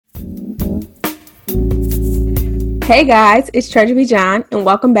Hey guys, it's Treasure B. John, and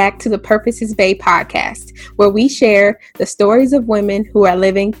welcome back to the Purpose is Bae podcast, where we share the stories of women who are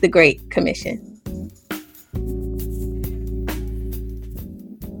living the Great Commission.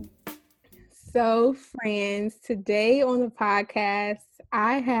 So, friends, today on the podcast,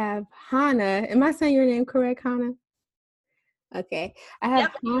 I have Hannah. Am I saying your name correct, Hannah? Okay. I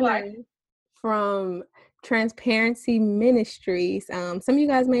have Hannah from Transparency Ministries. Some of you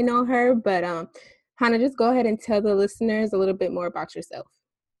guys may know her, but Hannah, just go ahead and tell the listeners a little bit more about yourself.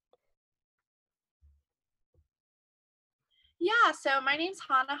 Yeah, so my name's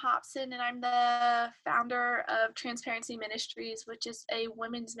Hannah Hobson, and I'm the founder of Transparency Ministries, which is a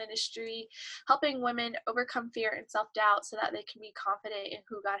women's ministry helping women overcome fear and self-doubt so that they can be confident in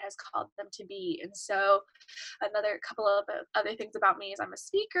who God has called them to be. And so another couple of other things about me is I'm a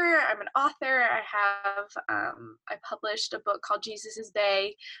speaker, I'm an author, I published a book called Jesus is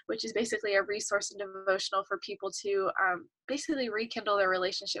Bae, which is basically a resource and devotional for people to basically rekindle their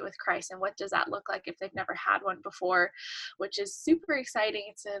relationship with Christ. And what does that look like if they've never had one before, which is super exciting.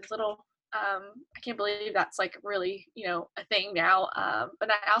 It's a little I can't believe that's like really, a thing now. But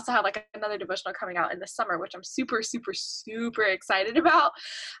I also have like another devotional coming out in the summer, which I'm super, super, super excited about.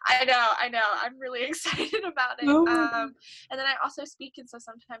 I know. I'm really excited about it. And then I also speak, and so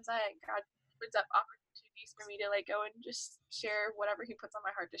sometimes God opens up opportunities for me to like go and just share whatever He puts on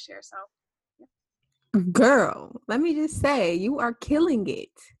my heart to share. So, yeah. Girl, let me just say, you are killing it.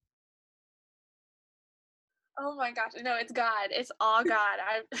 Oh my gosh. No, it's God. It's all God.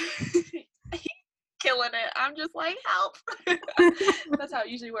 I'm killing it. I'm just like, help. That's how it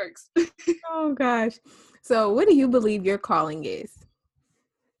usually works. Oh gosh. So what do you believe your calling is?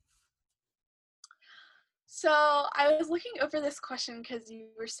 So I was looking over this question because you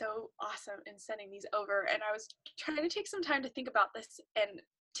were so awesome in sending these over, and I was trying to take some time to think about this. And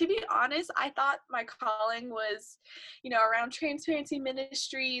to be honest, I thought my calling was, around Transparency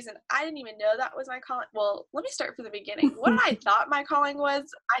Ministries, and I didn't even know that was my calling. Well, let me start from the beginning. What I thought my calling was,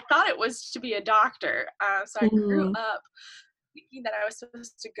 I thought it was to be a doctor. So I grew up thinking that I was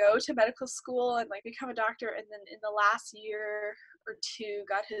supposed to go to medical school and like become a doctor, and then in the last year or two,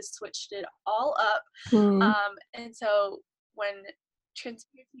 God has switched it all up. And so when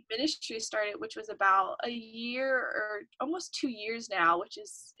Transparency Ministry started, which was about a year or almost 2 years now, which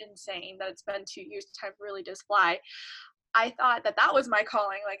is insane that it's been 2 years. Time really does fly. I thought that was my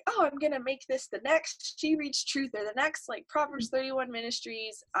calling. Like, oh, I'm going to make this the next She Reads Truth or the next like Proverbs 31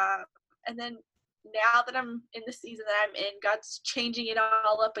 Ministries. And then now that I'm in the season that I'm in, God's changing it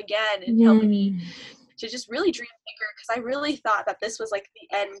all up again and helping me to just really dream bigger, because I really thought that this was like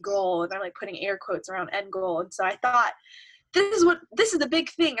the end goal, and I'm like putting air quotes around end goal. And so I thought, this is the big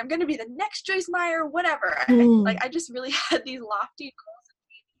thing. I'm going to be the next Joyce Meyer, whatever. I just really had these lofty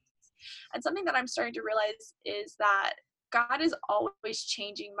goals. And something that I'm starting to realize is that God is always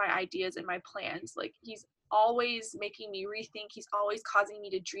changing my ideas and my plans. Like, He's always making me rethink. He's always causing me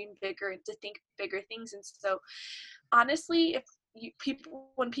to dream bigger and to think bigger things. And so honestly,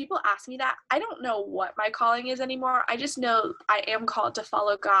 when people ask me that, I don't know what my calling is anymore. I just know I am called to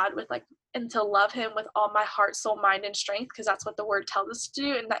follow God and to love Him with all my heart, soul, mind, and strength, because that's what the Word tells us to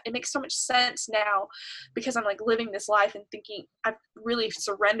do. And that it makes so much sense now, because I'm like living this life and thinking I've really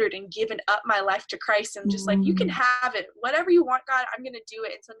surrendered and given up my life to Christ, and just like, you can have it, whatever you want, God, I'm going to do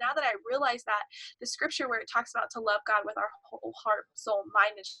it. And so now that I realize that the scripture where it talks about to love God with our whole heart, soul,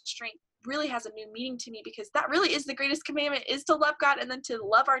 mind, and strength really has a new meaning to me, because that really is the greatest commandment, is to love God and then to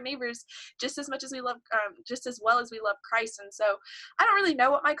love our neighbors just as much as we love, just as well as we love Christ. And so I don't really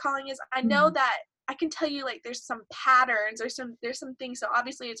know what my calling is. I know that I can tell you, like, there's some patterns, there's some things. So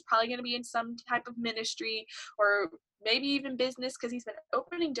obviously it's probably going to be in some type of ministry, or maybe even business, because He's been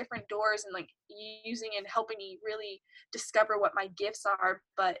opening different doors and like using and helping me really discover what my gifts are.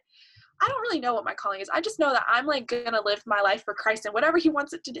 But I don't really know what my calling is. I just know that I'm like gonna live my life for Christ, and whatever He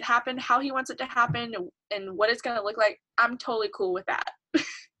wants it to happen, how He wants it to happen, and what it's gonna look like, I'm totally cool with that.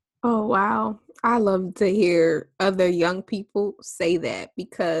 Oh, wow. I love to hear other young people say that,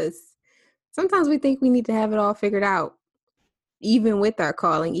 because sometimes we think we need to have it all figured out, even with our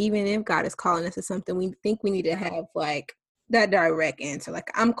calling. Even if God is calling us to something, we think we need to have like that direct answer. Like,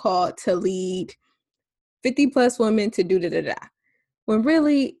 I'm called to lead 50 plus women to do da da da. When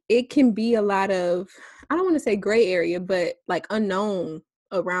really it can be a lot of, I don't want to say gray area, but like unknown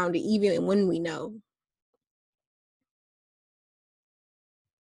around it, even when we know.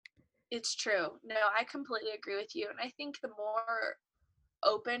 It's true. No, I completely agree with you. And I think the more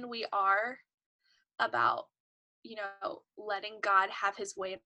open we are about, letting God have His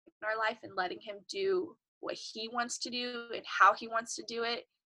way in our life and letting Him do what He wants to do and how He wants to do it,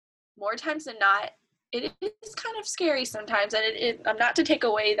 more times than not, it is kind of scary sometimes, and I'm not to take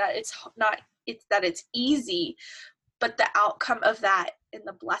away that it's easy, but the outcome of that and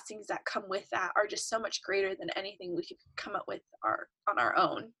the blessings that come with that are just so much greater than anything we could come up with on our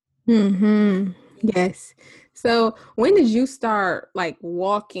own. Mm-hmm. Yes. So when did you start like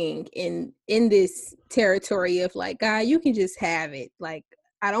walking in this territory of like, God, you can just have it. Like,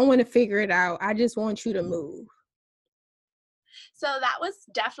 I don't want to figure it out. I just want you to move. So that was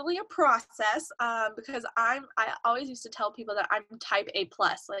definitely a process, because I always used to tell people that I'm type A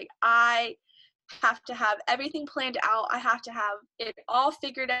plus. Like, I have to have everything planned out. I have to have it all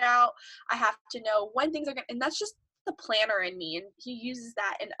figured out. I have to know when things are going to, and that's just the planner in me. And he uses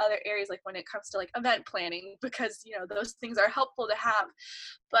that in other areas, like when it comes to like event planning, because, those things are helpful to have.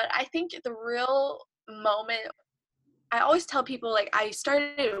 But I think the real moment, I always tell people, like, I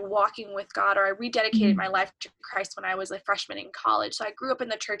started walking with God, or I rededicated my life to Christ when I was a freshman in college. So I grew up in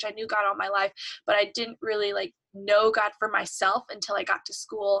the church. I knew God all my life, but I didn't really like know God for myself until I got to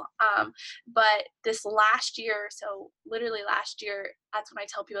school. But this last year, so literally last year, that's when I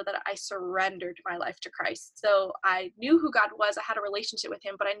tell people that I surrendered my life to Christ. So I knew who God was. I had a relationship with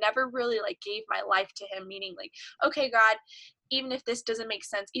him, but I never really like gave my life to him, meaning like, okay, God, even if this doesn't make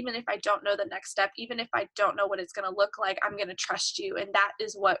sense, even if I don't know the next step, even if I don't know what it's going to look like, I'm going to trust you. And that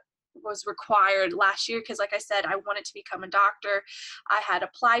is what was required last year, because like I said, I wanted to become a doctor. I had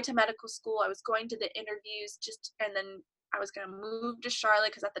applied to medical school. I was going to the interviews, and then I was going to move to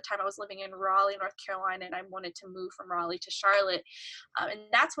Charlotte, because at the time I was living in Raleigh, North Carolina, and I wanted to move from Raleigh to Charlotte.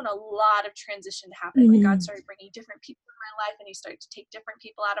 And that's when a lot of transition happened. Like, God started bringing different people in my life, and he started to take different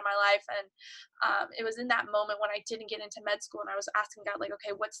people out of my life. And it was in that moment when I didn't get into med school, and I was asking God, like,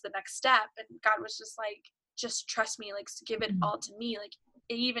 okay, what's the next step? And God was just like, just trust me, like, give it all to me. Like,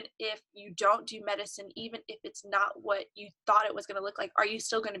 even if you don't do medicine, even if it's not what you thought it was going to look like, are you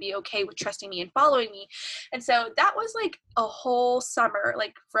still going to be okay with trusting me and following me? And so that was like a whole summer,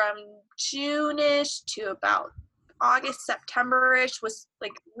 like from June-ish to about August, September-ish was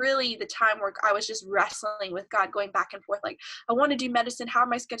like really the time where I was just wrestling with God, going back and forth. Like, I want to do medicine. How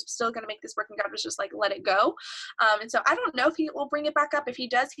am I still going to make this work? And God was just like, let it go. And so I don't know if he will bring it back up. If he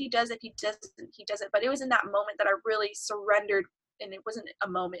does, he does. If he doesn't, he doesn't. But it was in that moment that I really surrendered. And it wasn't a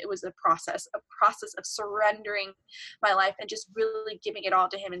moment, it was a process of surrendering my life and just really giving it all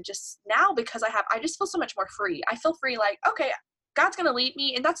to him. And just now, because I just feel so much more free. I feel free, like, okay, God's going to lead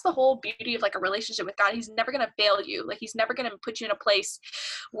me. And that's the whole beauty of like a relationship with God. He's never going to fail you. Like, he's never going to put you in a place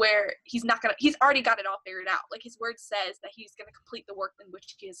where he's already got it all figured out. Like, his word says that he's going to complete the work in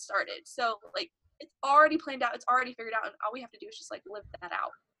which he has started. So like, it's already planned out. It's already figured out. And all we have to do is just like live that out.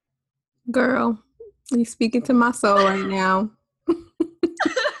 Girl, you speaking to my soul right now.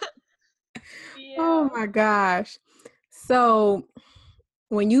 Yeah. Oh my gosh. So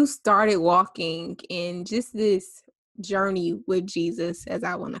when you started walking in just this journey with Jesus, as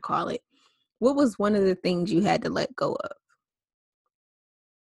I want to call it, what was one of the things you had to let go of?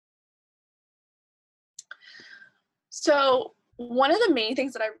 So one of the main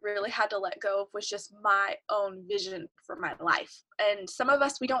things that I really had to let go of was just my own vision for my life. And some of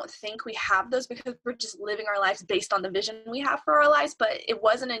us, we don't think we have those because we're just living our lives based on the vision we have for our lives. But it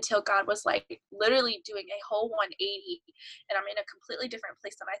wasn't until God was like literally doing a whole 180 and I'm in a completely different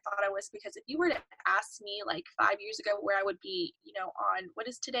place than I thought I was. Because if you were to ask me like 5 years ago where I would be, on what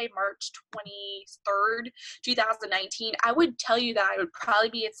is today, March 23rd, 2019, I would tell you that I would probably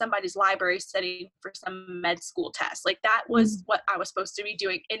be in somebody's library studying for some med school test. Like, that was what I was supposed to be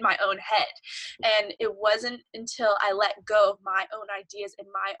doing in my own head. And it wasn't until I let go of my own ideas and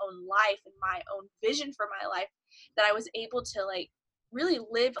my own life and my own vision for my life that I was able to like really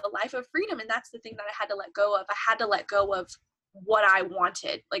live a life of freedom. And that's the thing that I had to let go of. I had to let go of what I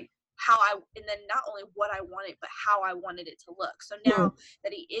wanted, like and then not only what I wanted, but how I wanted it to look. So now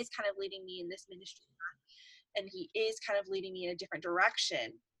that he is kind of leading me in this ministry and he is kind of leading me in a different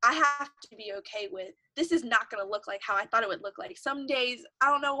direction, I have to be okay with, this is not going to look like how I thought it would look like. Some days,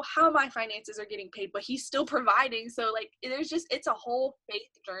 I don't know how my finances are getting paid, but he's still providing. So like, it's a whole faith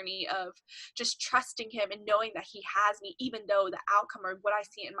journey of just trusting him and knowing that he has me, even though the outcome or what I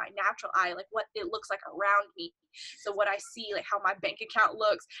see in my natural eye, like what it looks like around me. So what I see, like how my bank account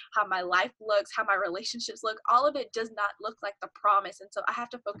looks, how my life looks, how my relationships look, all of it does not look like the promise. And so I have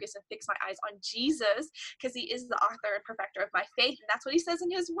to focus and fix my eyes on Jesus, because he is the author and perfecter of my faith. And that's what he says in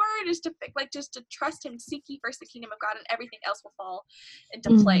his word, is to just to trust him, seek ye first the kingdom of God, and everything else will fall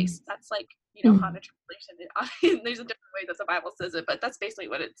into place. That's like, how the translation, there's a different way that the Bible says it, but that's basically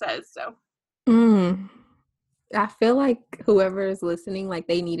what it says. So I feel like whoever is listening, like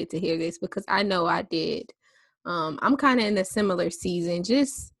they needed to hear this, because I know I did. I'm kind of in a similar season,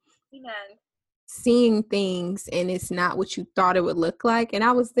 just Amen. seeing things and it's not what you thought it would look like. And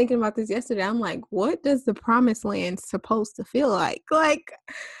I was thinking about this yesterday. I'm like, what does the promised land supposed to feel like? Like,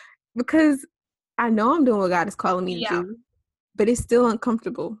 because I know I'm doing what God is calling me to Yeah. do, but it's still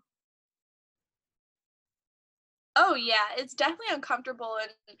uncomfortable. Oh yeah, it's definitely uncomfortable,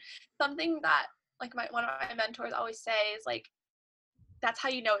 and something that like my one of my mentors always say is like, that's how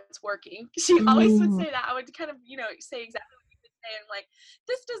you know it's working. She always would Mm. say that. I would kind of, say exactly what you would say, and like,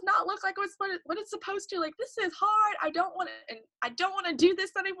 this does not look like what it's supposed to. Like, this is hard. I don't want to do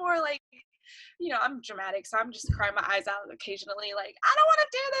this anymore. Like, I'm dramatic, so I'm just crying my eyes out occasionally. Like, I don't want to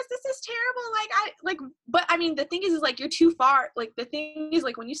do this. This is terrible. But I mean, the thing is like, you're too far. Like, the thing is,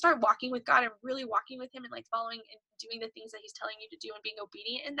 like, when you start walking with God and really walking with Him and like following and doing the things that He's telling you to do and being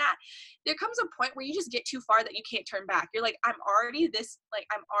obedient in that, there comes a point where you just get too far that you can't turn back. You're like, I'm already this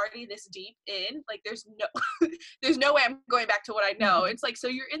deep in. Like, there's no, there's no way I'm going back to what I know. Mhm. It's like, so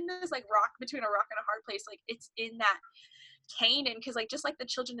you're in this like rock between a rock and a hard place. Like, it's in that Canaan, because like just like the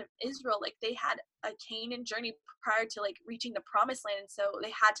children of Israel, like they had a Canaan journey prior to like reaching the promised land, and so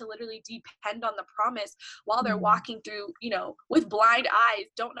they had to literally depend on the promise while they're Mhm. walking through, with blind eyes,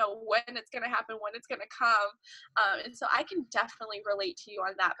 don't know when it's going to happen, when it's going to come. And so I can definitely relate to you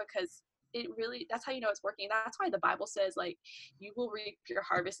on that, because it really, that's how you know it's working. That's why the Bible says like, you will reap your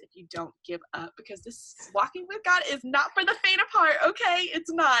harvest if you don't give up, because this walking with God is not for the faint of heart. Okay, it's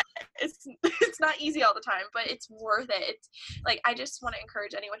not. It's not easy all the time, but it's worth it. It's like, I just want to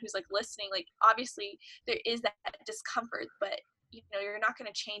encourage anyone who's like listening, like obviously there is that discomfort, but you're not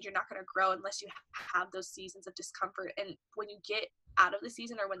going to change, you're not going to grow unless you have those seasons of discomfort. And when you get out of the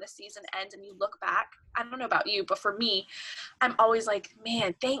season, or when the season ends and you look back, I don't know about you, but for me, I'm always like,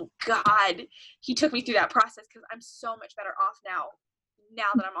 man, thank God He took me through that process, because I'm so much better off now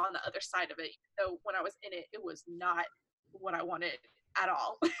that I'm on the other side of it. So when I was in it, it was not what I wanted at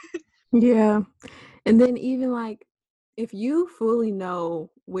all. Yeah. And then even like if you fully know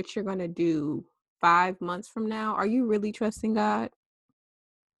what you're gonna do 5 months from now, are you really trusting God?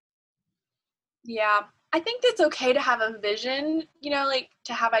 Yeah. I think it's okay to have a vision, like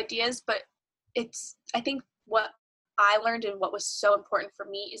to have ideas, but I think what I learned and what was so important for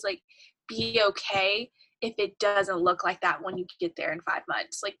me is like, be okay if it doesn't look like that when you get there in 5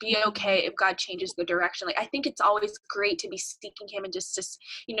 months. Like, be Mhm. okay if God changes the direction. Like, I think it's always great to be seeking Him and just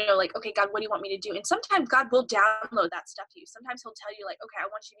like, okay, God, what do you want me to do? And sometimes God will download that stuff to you. Sometimes He'll tell you like, okay, I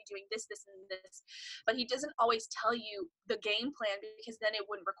want you to be doing this, this, and this, but He doesn't always tell you the game plan, because then it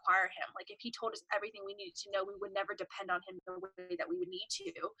wouldn't require Him. Like, if He told us everything we needed to know, we would never depend on Him the way that we would need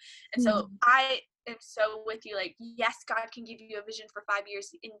to. And so Mhm. I am so with you. Like, yes, God can give you a vision for 5 years.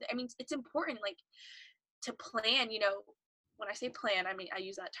 And I mean, it's important, like, to plan, when I say plan, I mean, I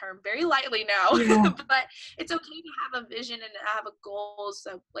use that term very lightly now, Yeah. but it's okay to have a vision and have a goal.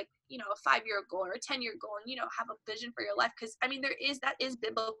 So like, a 5-year goal or a 10-year goal, and, have a vision for your life. Cause I mean, that is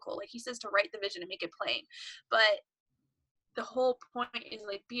biblical. Like, He says to write the vision and make it plain, but the whole point is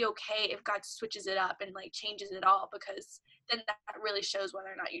like, be okay if God switches it up and like changes it all, because then that really shows whether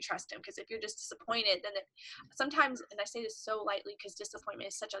or not you trust Him. Because if you're just disappointed, then sometimes, and I say this so lightly because disappointment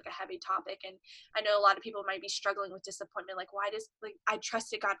is such like a heavy topic, and I know a lot of people might be struggling with disappointment, like, why does, like, I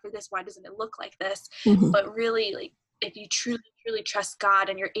trusted God for this, why doesn't it look like this? Mhm. But really, like, if you truly trust God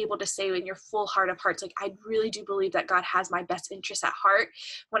and you're able to say in your full heart of hearts, like, I really do believe that God has my best interest at heart,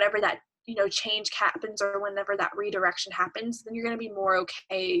 whenever that change happens or whenever that redirection happens, then you're going to be more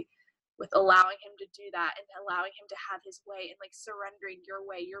okay with allowing Him to do that and allowing Him to have His way, and like surrendering your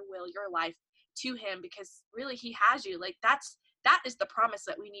way, your will, your life to Him, because really He has you. Like, that is the promise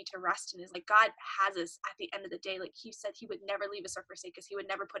that we need to rest in, is like, God has us at the end of the day. Like, He said He would never leave us or forsake us. He would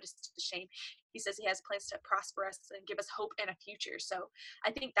never put us to shame. He says He has plans to prosper us and give us hope and a future. So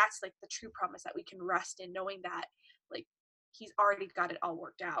I think that's like the true promise that we can rest in, knowing that like He's already got it all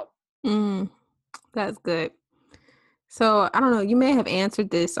worked out. Mm, that's good. So I don't know, you may have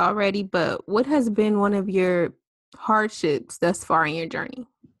answered this already, but what has been one of your hardships thus far in your journey?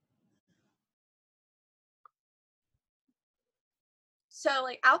 So,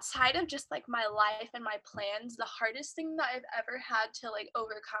 like, outside of just like my life and my plans, the hardest thing that I've ever had to like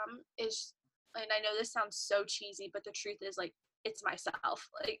overcome is, and I know this sounds so cheesy, but the truth is like, it's myself.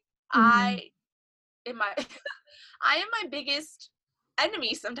 Like, Mhm. I am my I am my biggest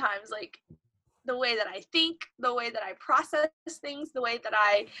enemy sometimes. Like, the way that I think, the way that I process things,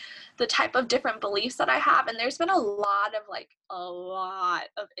 the type of different beliefs that I have. And there's been a lot of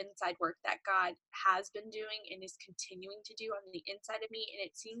inside work that God has been doing and is continuing to do on the inside of me. And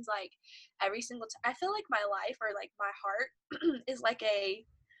it seems like every single time, I feel like my life, or like my heart is like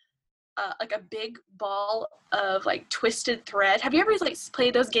like a big ball of like twisted thread. Have you ever like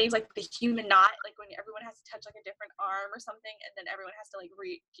played those games like the human knot, like when everyone has to touch like a different arm or something, and then everyone has to like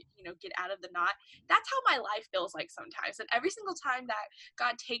get out of the knot? That's how my life feels like sometimes. And every single time that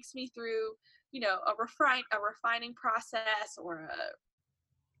God takes me through, a refining process, or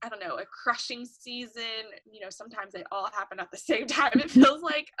I don't know, a crushing season. Sometimes they all happen at the same time, it feels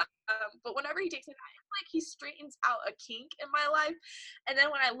like. But whenever he takes me back, it's like he straightens out a kink in my life. And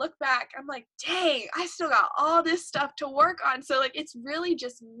then when I look back, I'm like, dang, I still got all this stuff to work on. So like, it's really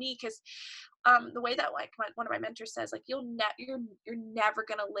just me, because the way that like one of my mentors says, like, you're never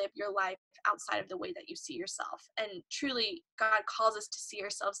gonna live your life outside of the way that you see yourself. And truly, God calls us to see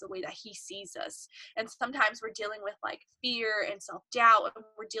ourselves the way that he sees us. And sometimes we're dealing with like fear and self-doubt, and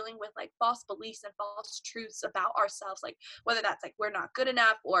we're dealing with like false beliefs and false truths about ourselves, like whether that's like we're not good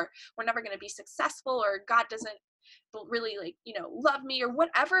enough, or we're never going to be successful, or God doesn't really like love me, or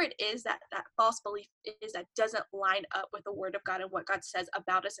whatever it is that false belief is that doesn't line up with the word of God and what God says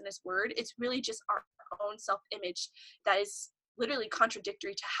about us in his word. It's really just our own self-image that is literally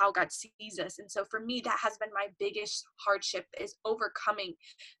contradictory to how God sees us. And so for me, that has been my biggest hardship, is overcoming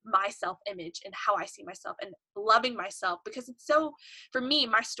my self-image and how I see myself, and loving myself. Because it's so, for me,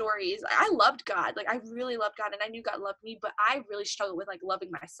 my story is I loved God, like I really loved God, and I knew God loved me, but I really struggled with like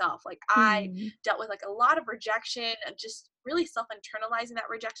loving myself. Like I dealt with like a lot of rejection, and just really self-internalizing that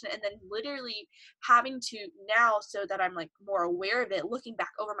rejection, and then literally having to now, so that I'm like more aware of it, looking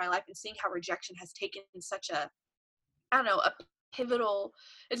back over my life and seeing how rejection has taken such a, I don't know,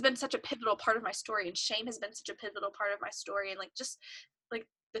 it's been such a pivotal part of my story, and shame has been such a pivotal part of my story. And like, just like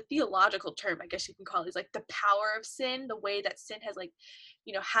the theological term, I guess you can call it, is like the power of sin, the way that sin has like,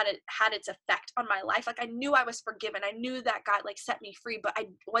 had its effect on my life. Like I knew I was forgiven. I knew that God like set me free, but I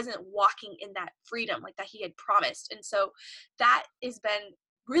wasn't walking in that freedom like that he had promised. And so that has been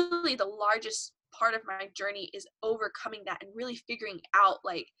really the largest part of my journey, is overcoming that and really figuring out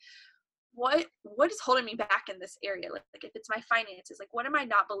like, what is holding me back in this area. Like if it's my finances, like what am I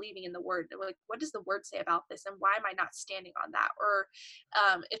not believing in the word? Like what does the word say about this, and why am I not standing on that? Or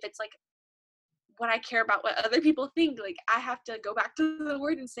if it's like when I care about what other people think, like I have to go back to the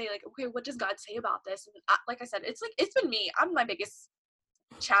word and say like, okay, what does God say about this? And like I said, it's been me. I'm my biggest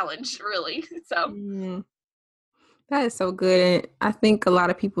challenge, really. So That is so good. And I think a lot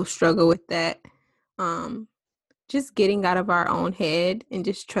of people struggle with that. Um, just getting out of our own head and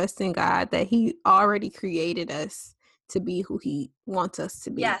just trusting God that he already created us to be who he wants us to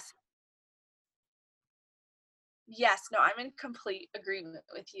be. Yes, no, I'm in complete agreement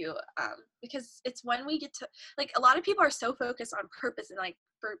with you. Because it's when we get to, like, a lot of people are so focused on purpose, and like,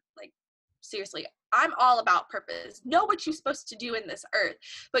 for like, seriously, I'm all about purpose. Know what you're supposed to do in this earth,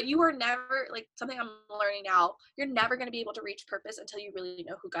 but you are never, like, something I'm learning now, you're never going to be able to reach purpose until you really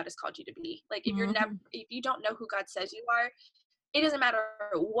know who God has called you to be. Like if you don't know who God says you are, it doesn't matter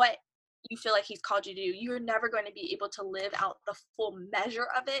what you feel like he's called you to do, you're never going to be able to live out the full measure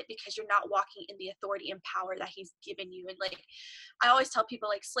of it, because you're not walking in the authority and power that he's given you. And like I always tell people,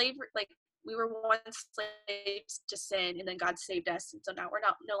 like slavery, like we were once slaves to sin, and then God saved us, and so now we're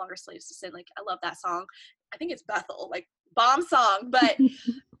no longer slaves to sin. Like I love that song. I think it's Bethel, like bomb song. But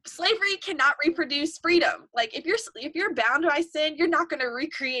slavery cannot reproduce freedom. Like if you're bound by sin, you're not going to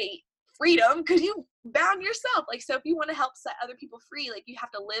recreate freedom, because you bound yourself. Like, so if you want to help set other people free, like you have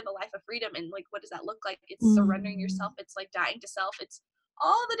to live a life of freedom. And like, what does that look like? It's surrendering yourself. It's like dying to self. It's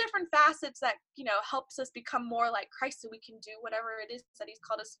all the different facets that helps us become more like Christ, so we can do whatever it is that he's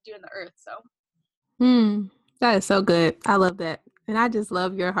called us to do in the earth. So That is so good. I love that. And I just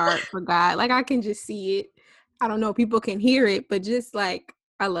love your heart for God. Like I can just see it. I don't know, people can hear it, but just like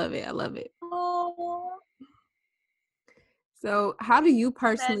I love it. I love it. oh So how do you man,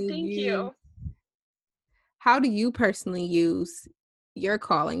 personally thank use you. how do you personally use your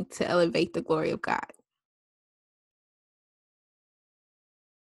calling to elevate the glory of God?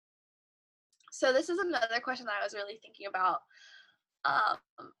 So this is another question that I was really thinking about, um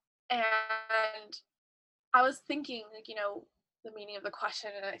and I was thinking, like, the meaning of the question,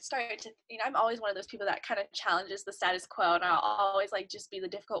 and I started to, I'm always one of those people that kind of challenges the status quo, and I'll always like just be the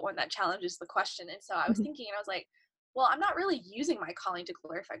difficult one that challenges the question. And so I was thinking, and I was like, well, I'm not really using my calling to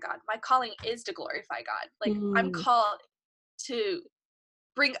glorify God. My calling is to glorify God. Like I'm called to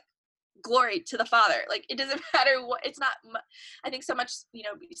bring glory to the Father. Like it doesn't matter what, it's not, I think so much,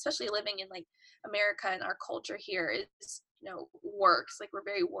 especially living in like America, and our culture here is, works, like we're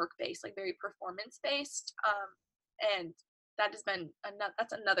very work based, like very performance based. And that has been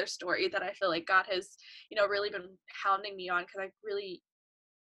that's another story that I feel like God has, really been hounding me on, because I really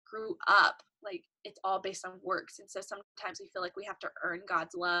grew up like it's all based on works. And so sometimes we feel like we have to earn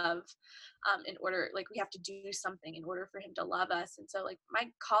God's love in order, like we have to do something in order for him to love us. And so like my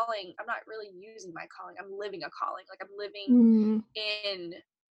calling, I'm not really using my calling. I'm living a calling. Like Mm.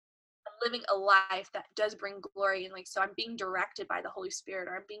 I'm living a life that does bring glory. And like, so I'm being directed by the Holy Spirit,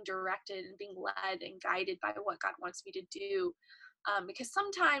 or I'm being directed and being led and guided by what God wants me to do. Because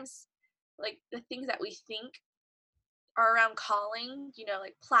sometimes like the things that we think are around calling, you know,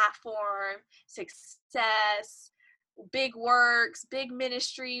 like platform, success, big works, big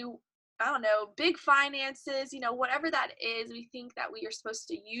ministry, I don't know, big finances, you know, whatever that is, we think that we are supposed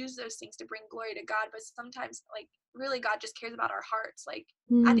to use those things to bring glory to God. But sometimes, like, really, God just cares about our hearts. Like,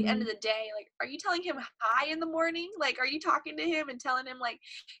 at the end Mm. of the day, like, are you telling him hi in the morning? Like, are you talking to him and telling him, like,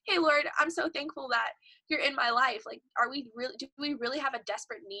 hey, Lord, I'm so thankful that you're in my life? Like, do we really have a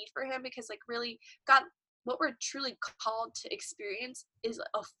desperate need for him? Because, like, really, God, what we're truly called to experience is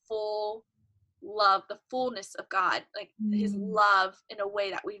a full love, the fullness of God, like his Mm. love in a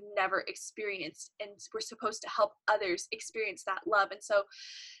way that we've never experienced. And we're supposed to help others experience that love. And so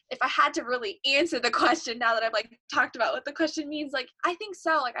if I had to really answer the question now that I've like talked about what the question means, like I think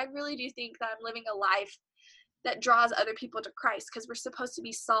so. Like I really do think that I'm living a life that draws other people to Christ, because we're supposed to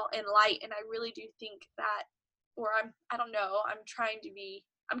be salt and light. And I really do think that, or I don't know, I'm trying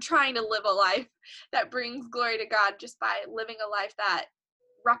to live a life that brings glory to God just by living a life that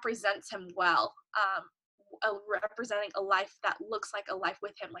represents him well, representing a life that looks like a life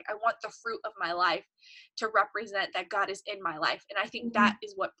with him. Like I want the fruit of my life to represent that God is in my life. And I think that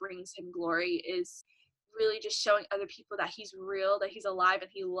is what brings him glory, is really just showing other people that he's real, that he's alive, and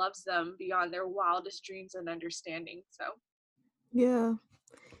he loves them beyond their wildest dreams and understanding. So Yeah.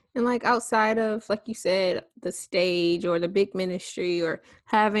 And like outside of, like you said, the stage or the big ministry or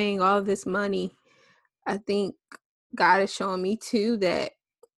having all this money, I think God is showing me too that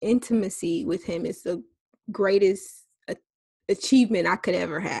intimacy with him is the greatest achievement I could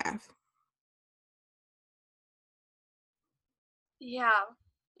ever have. yeah,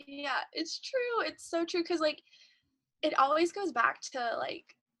 yeah, it's true. It's so true. Because like it always goes back to like,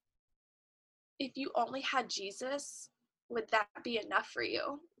 if you only had Jesus, would that be enough for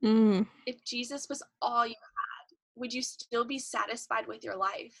you? Mm. If Jesus was all you, would you still be satisfied with your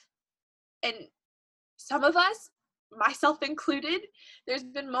life? And some of us, myself included, there's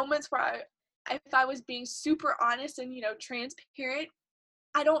been moments where if I was being super honest and, you know, transparent,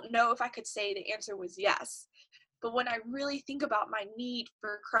 I don't know if I could say the answer was yes. But when I really think about my need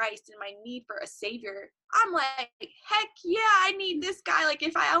for Christ and my need for a savior, I'm like, heck yeah, I need this guy. Like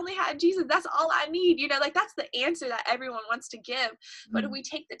if I only had Jesus, that's all I need. You know, like that's the answer that everyone wants to give. But if we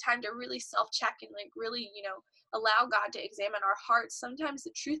take the time to really self-check and like really, you know, allow God to examine our hearts, sometimes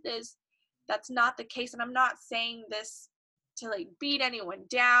the truth is that's not the case. And I'm not saying this to like beat anyone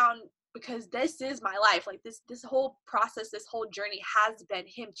down, because this is my life. Like this whole process, this whole journey has been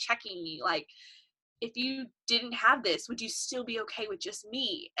him checking me. Like, if you didn't have this, would you still be okay with just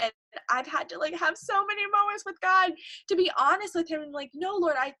me? And I've had to like have so many moments with God to be honest with him and like, no,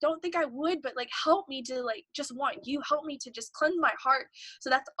 Lord, I don't think I would, but like help me to like just want you, help me to just cleanse my heart.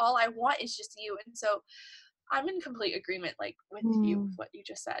 So that's all I want is just you. And so I'm in complete agreement like with you, with Mm. what you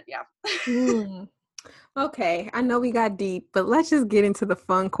just said. Yeah. Mm. Okay, I know we got deep, but let's just get into the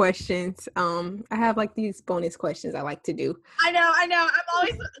fun questions. I have like these bonus questions I like to do. I know. I'm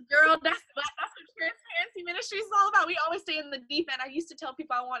always, girl, that's what transparency ministry is all about. We always stay in the deep end. I used to tell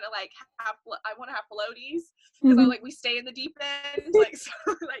people I want to like I want to have floaties, because I Mhm. like we stay in the deep end. Like so,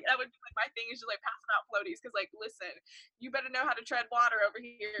 like that would be like my thing is just like passing out floaties. Because like, listen, you better know how to tread water over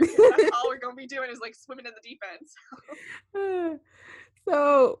here, because that's all we're gonna be doing is like swimming in the deep end.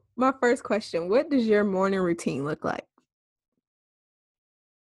 So, my first question, what does your morning routine look like?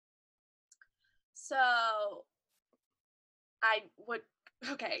 So I would,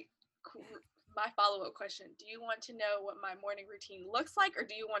 okay. My follow-up question: do you want to know what my morning routine looks like, or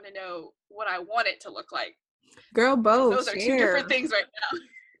do you want to know what I want it to look like? Girl, Because both. those are two different Share. things right now.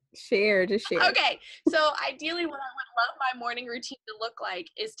 Share, just share. Okay, so ideally what I would love my morning routine to look like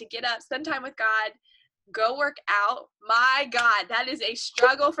is to get up, spend time with God, go work out. My God, that is a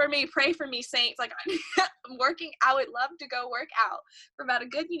struggle for me. Pray for me, saints. Like I'm working, I would love to go work out for about a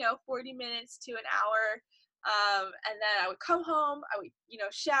good, 40 minutes to an hour. And then I would come home, I would,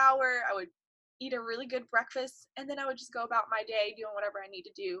 shower, I would eat a really good breakfast, and then I would just go about my day doing whatever I need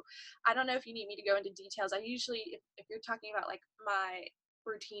to do. I don't know if you need me to go into details. I usually, if you're talking about like my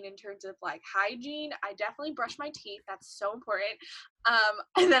routine in terms of like hygiene, I definitely brush my teeth. That's so important.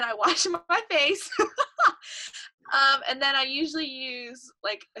 And then I wash my face. And then I usually use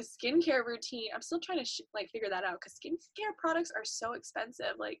like a skincare routine. I'm still trying to like figure that out, because skincare products are so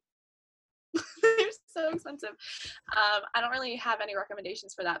expensive. Like They're so expensive. I don't really have any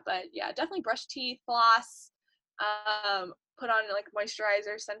recommendations for that, but yeah, definitely brush teeth, floss, put on like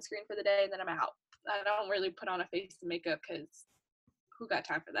moisturizer, sunscreen for the day, and then I'm out. I don't really put on a face and makeup because who got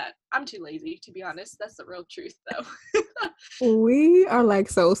time for that? I'm too lazy, to be honest. That's the real truth, though. We are like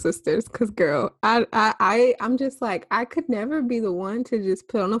soul sisters, cause girl, I'm just like I could never be the one to just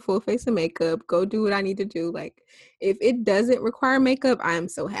put on a full face of makeup, go do what I need to do. Like if it doesn't require makeup, I am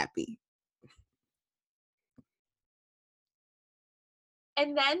so happy.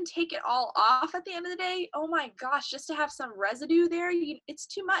 And then take it all off at the end of the day. Oh my gosh, just to have some residue there, it's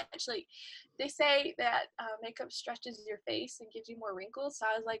too much. Like they say that makeup stretches your face and gives you more wrinkles. So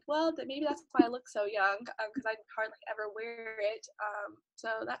I was like, well, maybe that's why I look so young, because I hardly ever wear it. So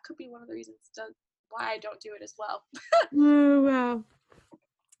that could be one of the reasons why I don't do it as well. Oh, wow.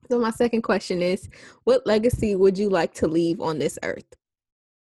 So my second question is, what legacy would you like to leave on this earth?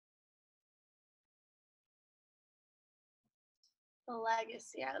 The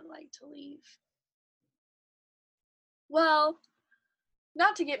legacy I would like to leave. Well,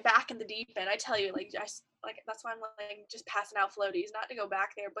 not to get back in the deep end. I tell you, like that's why I'm like just passing out floaties, not to go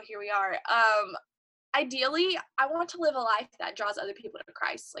back there, but here we are. Ideally, I want to live a life that draws other people to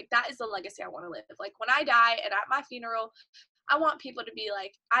Christ. Like that is the legacy I want to live. Like when I die and at my funeral, I want people to be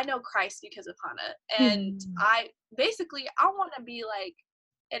like, I know Christ because of Hannah. And I want to be like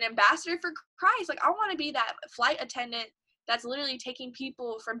an ambassador for Christ. Like I want to be that flight attendant that's literally taking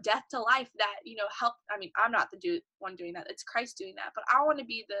people from death to life that, help. I mean, I'm not the one doing that. It's Christ doing that. But I want to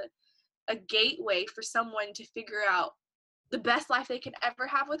be a gateway for someone to figure out the best life they can ever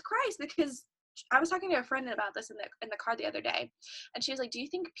have with Christ. Because I was talking to a friend about this in the car the other day, and she was like, "Do you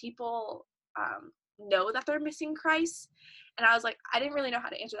think people know that they're missing Christ?" And I was like, I didn't really know how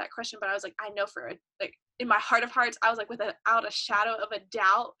to answer that question, but I was like, I know like in my heart of hearts, I was like, without a shadow of a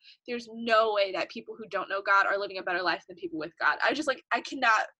doubt, there's no way that people who don't know God are living a better life than people with God. I just like I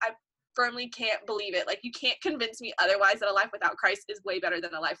firmly can't believe it. Like you can't convince me otherwise that a life without Christ is way better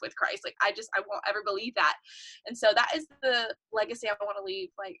than a life with Christ. Like I won't ever believe that. And so that is the legacy I want to leave.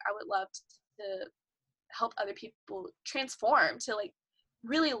 Like I would love to help other people transform to like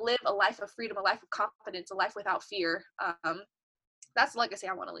really live a life of freedom, a life of confidence, a life without fear. That's the legacy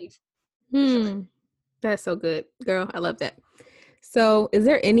I want to leave. Sure. That's so good, girl. I love that. So is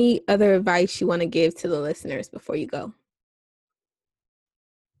there any other advice you want to give to the listeners before you go?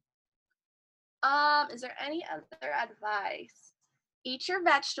 Is there any other advice? Eat your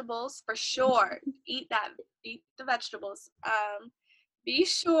vegetables for sure. Eat the vegetables. Be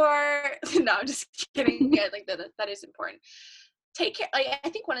sure. No, I'm just kidding. Yeah, like that is important. Take care. Like I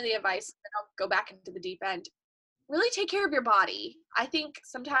think one of the advice, and I'll go back into the deep end. Really take care of your body. I think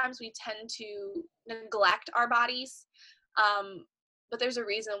sometimes we tend to neglect our bodies. But there's a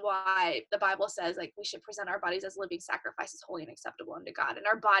reason why the Bible says like we should present our bodies as living sacrifices, holy and acceptable unto God. And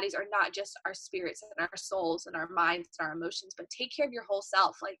our bodies are not just our spirits and our souls and our minds and our emotions, but take care of your whole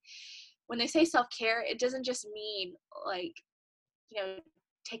self. Like when they say self-care, it doesn't just mean like,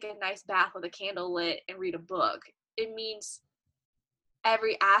 take a nice bath with a candle lit and read a book. It means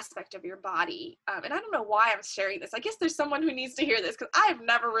every aspect of your body. And I don't know why I'm sharing this. I guess there's someone who needs to hear this because I've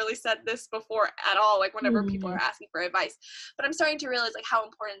never really said this before at all, like whenever people are asking for advice. But I'm starting to realize like how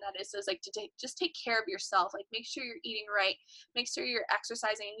important that is. So it's like just take care of yourself. Like make sure you're eating right. Make sure you're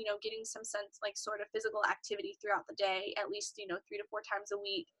exercising, getting some sense like sort of physical activity throughout the day, at least, 3 to 4 times a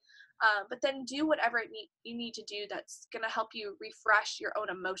week. But then do whatever you need to do that's going to help you refresh your own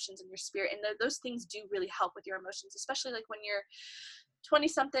emotions and your spirit. And those things do really help with your emotions, especially like when you're 20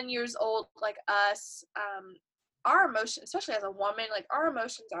 something years old like us. Our emotions, especially as a woman, like our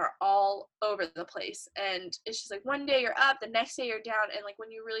emotions are all over the place, and it's just like one day you're up, the next day you're down, and like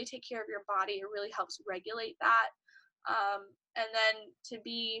when you really take care of your body, it really helps regulate that. And then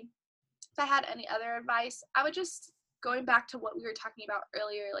if I had any other advice, I would just, going back to what we were talking about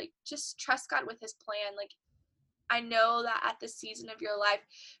earlier, like just trust God with his plan. Like I know that at this season of your life,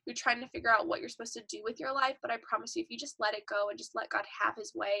 you're trying to figure out what you're supposed to do with your life, but I promise you, if you just let it go and just let God have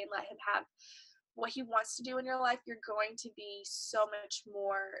his way and let him have what he wants to do in your life, you're going to be so much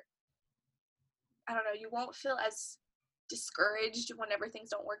more, I don't know, you won't feel as discouraged whenever things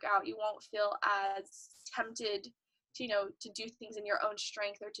don't work out. You won't feel as tempted to, to do things in your own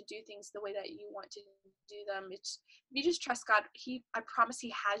strength or to do things the way that you want to do them. It's, if you just trust God, I promise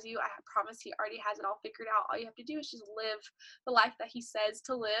he has you. I promise he already has it all figured out. All you have to do is just live the life that he says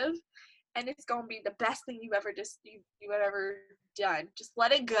to live, and it's going to be the best thing you've ever done. Just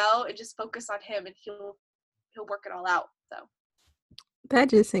let it go and just focus on him, and he'll work it all out. So that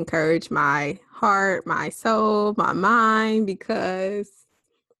just encouraged my heart, my soul, my mind, because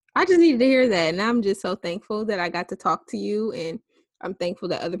I just needed to hear that. And I'm just so thankful that I got to talk to you. And I'm thankful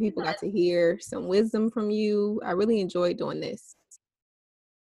that other people got to hear some wisdom from you. I really enjoyed doing this.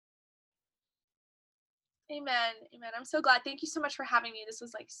 Amen. Amen. I'm so glad. Thank you so much for having me. This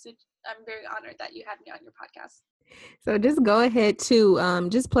was I'm very honored that you had me on your podcast. So just go ahead to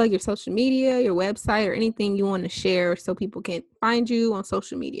just plug your social media, your website, or anything you want to share so people can find you on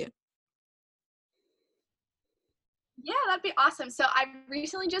social media. Yeah, that'd be awesome. So I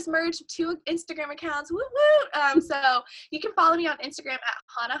recently just merged 2 Instagram accounts. Woo woo! So you can follow me on Instagram at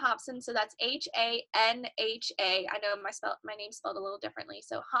Hannah Hobson. So that's HANHA. I know my name's spelled a little differently.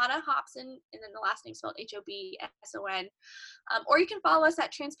 So Hannah Hobson, and then the last name spelled HOBSON. Or you can follow us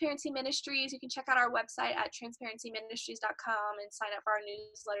at Transparency Ministries. You can check out our website at transparencyministries.com and sign up for our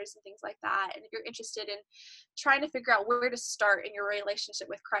newsletters and things like that. And if you're interested in trying to figure out where to start in your relationship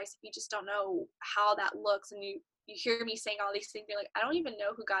with Christ, if you just don't know how that looks, and you hear me saying all these things, you're like, I don't even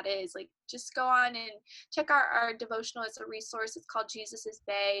know who God is. Like, just go on and check out our devotional. It's a resource. It's called Jesus is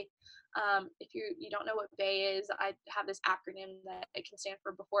Bay. If you don't know what BAE is, I have this acronym that it can stand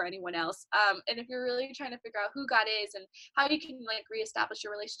for before anyone else. And if you're really trying to figure out who God is and how you can reestablish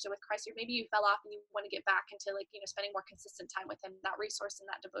your relationship with Christ, or maybe you fell off and you want to get back into spending more consistent time with him, that resource and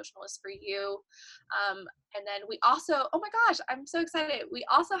that devotional is for you. And then we also, oh my gosh, I'm so excited. We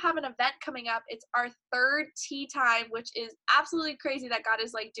also have an event coming up. It's our 3rd tea time, which is absolutely crazy that God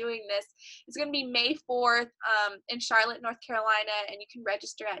is doing this. It's going to be May 4th in Charlotte, North Carolina, and you can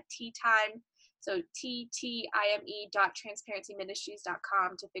register at tea time. So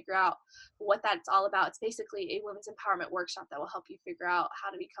ttime.transparencyministries.com to figure out what that's all about. It's basically a women's empowerment workshop that will help you figure out how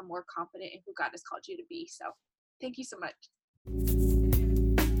to become more confident in who God has called you to be. So thank you so much.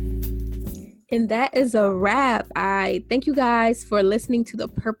 And that is a wrap. I thank you guys for listening to the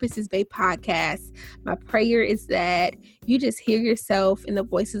Purpose is Bay podcast. My prayer is that you just hear yourself in the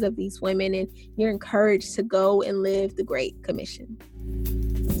voices of these women and you're encouraged to go and live the Great Commission.